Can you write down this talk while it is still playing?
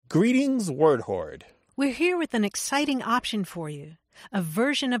Greetings, Word Horde. We're here with an exciting option for you. A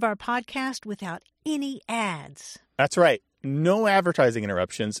version of our podcast without any ads. That's right. No advertising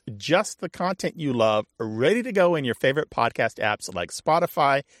interruptions, just the content you love, ready to go in your favorite podcast apps like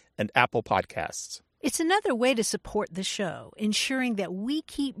Spotify and Apple Podcasts. It's another way to support the show, ensuring that we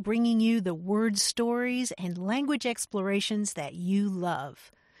keep bringing you the word stories and language explorations that you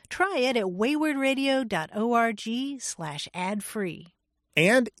love. Try it at waywardradio.org/ad-free.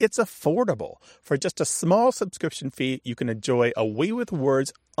 And it's affordable. For just a small subscription fee, you can enjoy A Way with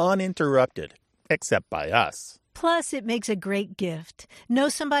Words uninterrupted, except by us. Plus, it makes a great gift. Know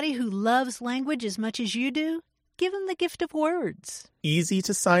somebody who loves language as much as you do? Give them the gift of words. Easy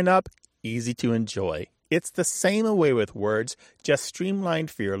to sign up, easy to enjoy. It's the same A Way with Words, just streamlined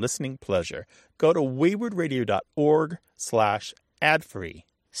for your listening pleasure. Go to waywardradio.org/ad-free.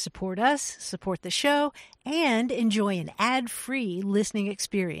 Support us, support the show, and enjoy an ad-free listening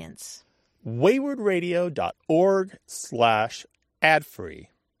experience. waywardradio.org/ad-free.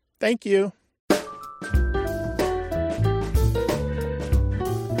 Thank you.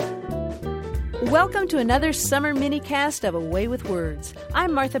 Welcome to another summer minicast of A Way with Words.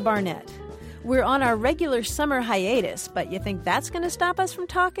 I'm Martha Barnett. We're on our regular summer hiatus, but you think that's going to stop us from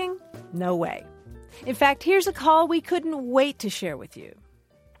talking? No way. In fact, here's a call we couldn't wait to share with you.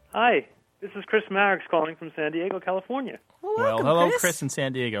 Hi, this is Chris Mareks calling from San Diego, California. Welcome, hello, Chris in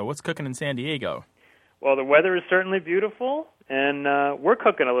San Diego. What's cooking in San Diego? Well, the weather is certainly beautiful, and we're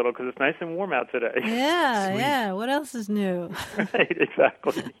cooking a little because it's nice and warm out today. Yeah. What else is new? Right,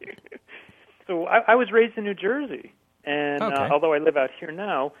 exactly. So I was raised in New Jersey, and although I live out here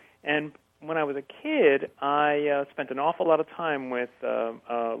now, and when I was a kid, I spent an awful lot of time with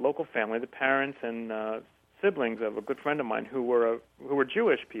a local family, the parents and siblings of a good friend of mine who were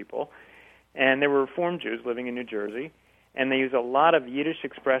Jewish people, and they were Reformed Jews living in New Jersey, and they use a lot of Yiddish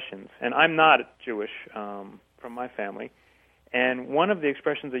expressions. And I'm not Jewish from my family, and one of the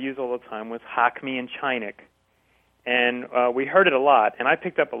expressions they use all the time was "Hak me" and "Chinik," and we heard it a lot. And I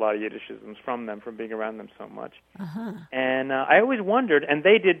picked up a lot of Yiddishisms from them from being around them so much. Uh-huh. And I always wondered, and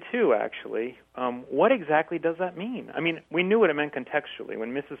they did too, actually, what exactly does that mean? I mean, we knew what it meant contextually.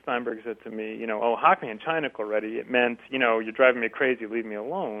 When Mrs. Steinberg said to me, "Hock me and Chinik already," it meant, you're driving me crazy, leave me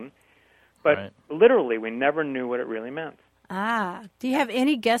alone. But literally, we never knew what it really meant. Do you have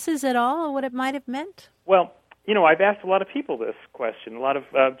any guesses at all on what it might have meant? Well, I've asked a lot of people this question, a lot of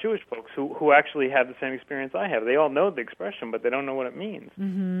Jewish folks who actually have the same experience I have. They all know the expression, but they don't know what it means.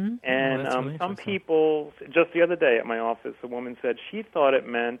 Mm-hmm. And some people, just the other day at my office, a woman said she thought it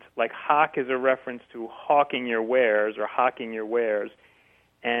meant, like, hawk is a reference to hawking your wares or hawking your wares,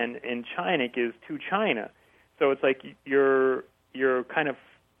 and in Chinik is to China. So it's like you're kind of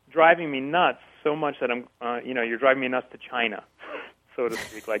driving me nuts so much that you're driving me nuts to China, so to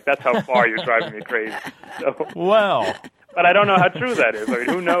speak. Like, that's how far you're driving me crazy. So, well, but I don't know how true that is. I mean,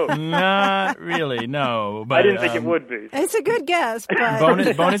 who knows? Not really, no. But I didn't think it would be. It's a good guess, but...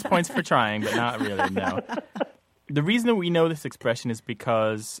 bonus points for trying, but not really, no. The reason that we know this expression is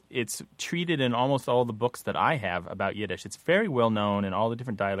because it's treated in almost all the books that I have about Yiddish. It's very well known in all the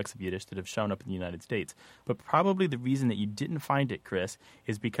different dialects of Yiddish that have shown up in the United States. But probably the reason that you didn't find it, Chris,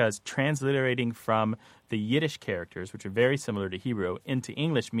 is because transliterating from the Yiddish characters, which are very similar to Hebrew, into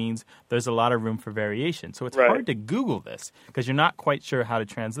English means there's a lot of room for variation. So it's hard to Google this because you're not quite sure how to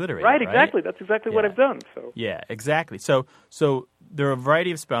transliterate it, right? Exactly. That's exactly what I've done. So. Yeah, exactly. So there are a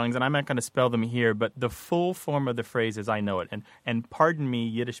variety of spellings, and I'm not going to spell them here, but the full form of the phrase as I know it, and pardon me,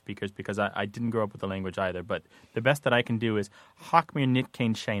 Yiddish speakers, because I didn't grow up with the language either, but the best that I can do is Hak mir nit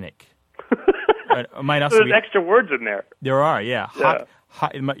kein Chinik. Might also so there's extra words in there. There are, yeah.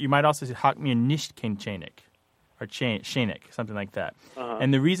 You might also say Hak mir nicht kein Chinik, or Chinik, something like that. Uh-huh.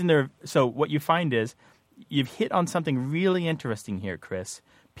 And the reason so what you find is you've hit on something really interesting here, Chris.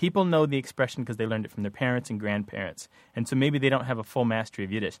 People know the expression because they learned it from their parents and grandparents. And so maybe they don't have a full mastery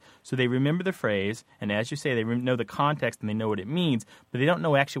of Yiddish. So they remember the phrase, and as you say, they know the context and they know what it means, but they don't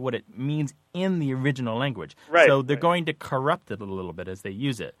know actually what it means in the original language. Right. So they're going to corrupt it a little bit as they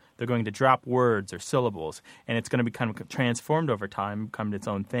use it. They're going to drop words or syllables, and it's going to become transformed over time, become its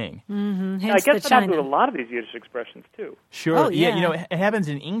own thing. Mm-hmm. I guess that happens with a lot of these Yiddish expressions, too. Sure. Oh, yeah. It happens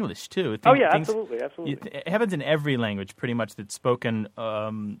in English, too. Absolutely. It happens in every language, pretty much, that's spoken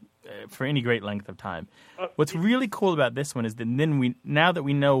for any great length of time. What's really cool about this one is that now that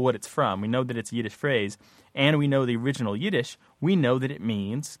we know what it's from, we know that it's a Yiddish phrase, and we know the original Yiddish, we know that it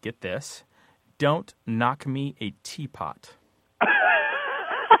means, get this, don't knock me a teapot.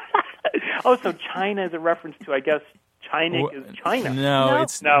 Oh, so China is a reference to, I guess, Chinik is China.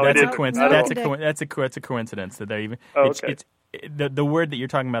 That's a coincidence that they're even. the word that you're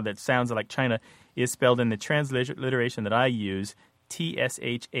talking about that sounds like China is spelled in the transliteration that I use,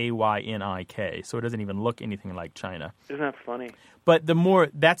 Tshaynik. So it doesn't even look anything like China. Isn't that funny? But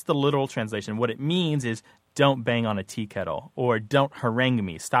that's the literal translation. What it means is don't bang on a tea kettle, or don't harangue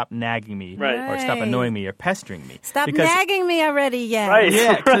me, stop nagging me, or stop annoying me or pestering me. Stop nagging me already, yeah. Right,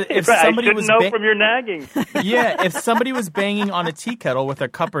 yeah. If somebody I should know from your nagging. Yeah, if somebody was banging on a tea kettle with a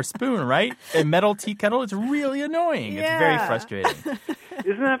cup or spoon, right? A metal tea kettle, it's really annoying. Yeah. It's very frustrating.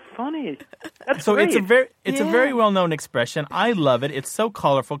 Isn't that funny? That's so great. It's a very well-known expression. I love it. It's so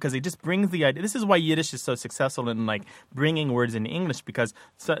colorful because it just brings the idea. This is why Yiddish is so successful in like bringing words into English, because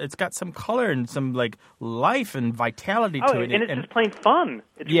it's got some color and some like life and vitality to it. And it's just plain fun.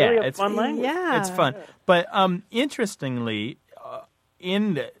 It's really a fun language. Yeah. It's fun. But interestingly,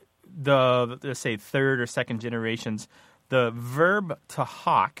 in the let's say third or second generations, the verb to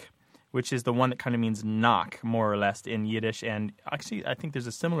hawk, which is the one that kind of means knock, more or less, in Yiddish, and actually I think there's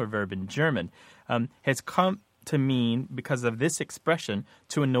a similar verb in German, has come to mean, because of this expression,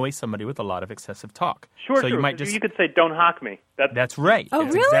 to annoy somebody with a lot of excessive talk. Sure, so you might you could say, don't hawk me. That's right. Oh,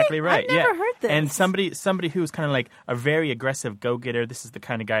 That's really? exactly right. I've never heard this. And somebody who's kind of like a very aggressive go-getter. This is the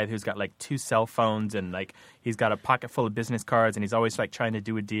kind of guy who's got like 2 cell phones, and like he's got a pocket full of business cards, and he's always like trying to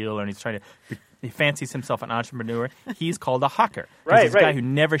do a deal, and he fancies himself an entrepreneur. He's called a hawker. He's a guy who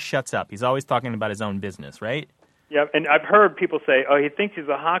never shuts up. He's always talking about his own business, right? Yeah, and I've heard people say, he thinks he's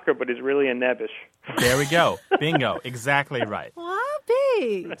a hawker, but he's really a nebbish. There we go. Bingo. Exactly right.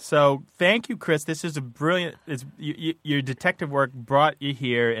 Whoppee. So thank you, Chris. This is a brilliant... your detective work brought you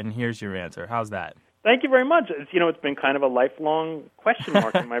here, and here's your answer. How's that? Thank you very much. It's been kind of a lifelong question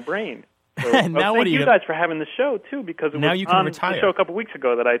mark in my brain. So, now thank you guys for having the show, too, because it now was you can on retire. the show a couple weeks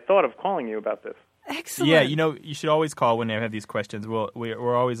ago that I thought of calling you about this. Excellent. Yeah, you should always call when they have these questions.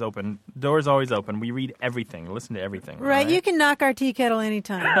 We're always open. Door's always open. We read everything, listen to everything. Right, you can knock our tea kettle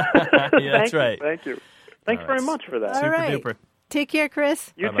anytime. Yeah, that's right. Thank you. Thanks very much for that. Super right. duper. Take care,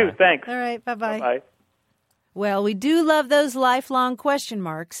 Chris. You too, thanks. All right, bye-bye. Bye. Well, we do love those lifelong question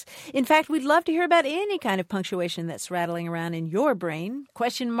marks. In fact, we'd love to hear about any kind of punctuation that's rattling around in your brain.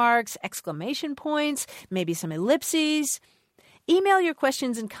 Question marks, exclamation points, maybe some ellipses. Email your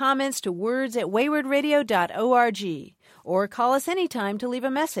questions and comments to words@waywardradio.org or call us anytime to leave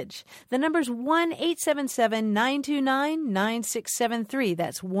a message. The number's 1-877-929-9673.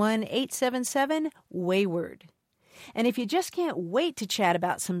 That's 1-877-WAYWARD. And if you just can't wait to chat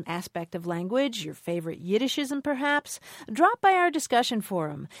about some aspect of language, your favorite Yiddishism perhaps, drop by our discussion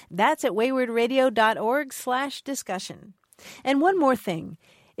forum. That's at waywardradio.org/discussion. And one more thing.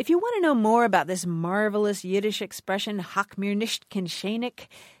 If you want to know more about this marvelous Yiddish expression, Hak mir nicht ken Shenik,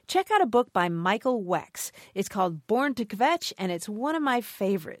 check out a book by Michael Wex. It's called Born to Kvetch, and it's one of my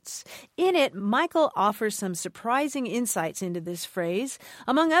favorites. In it, Michael offers some surprising insights into this phrase.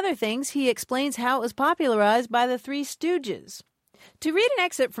 Among other things, he explains how it was popularized by the Three Stooges. To read an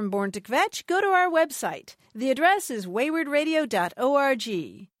excerpt from Born to Kvetch, go to our website. The address is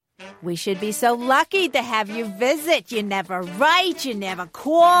waywardradio.org. We should be so lucky to have you visit. You never write, you never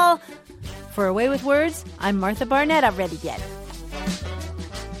call. For A Way with Words, I'm Martha Barnett. I'm ready yet.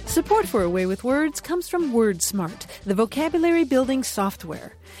 Support for A Way with Words comes from WordSmart, the vocabulary building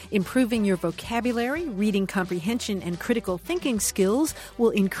software. Improving your vocabulary, reading comprehension, and critical thinking skills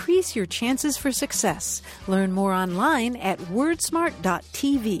will increase your chances for success. Learn more online at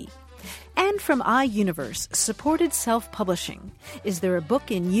wordsmart.tv. And from iUniverse, supported self-publishing. Is there a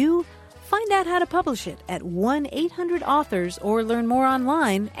book in you? Find out how to publish it at 1-800-AUTHORS or learn more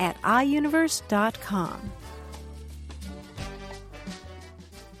online at iUniverse.com.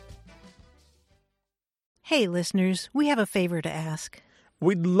 Hey, listeners, we have a favor to ask.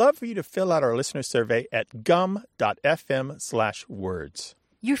 We'd love for you to fill out our listener survey at gum.fm/words.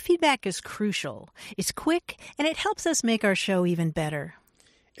 Your feedback is crucial. It's quick, and it helps us make our show even better.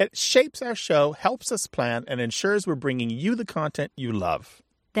 It shapes our show, helps us plan, and ensures we're bringing you the content you love.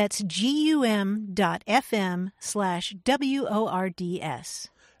 That's gum.fm/WORDS.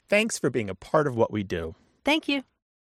 Thanks for being a part of what we do. Thank you.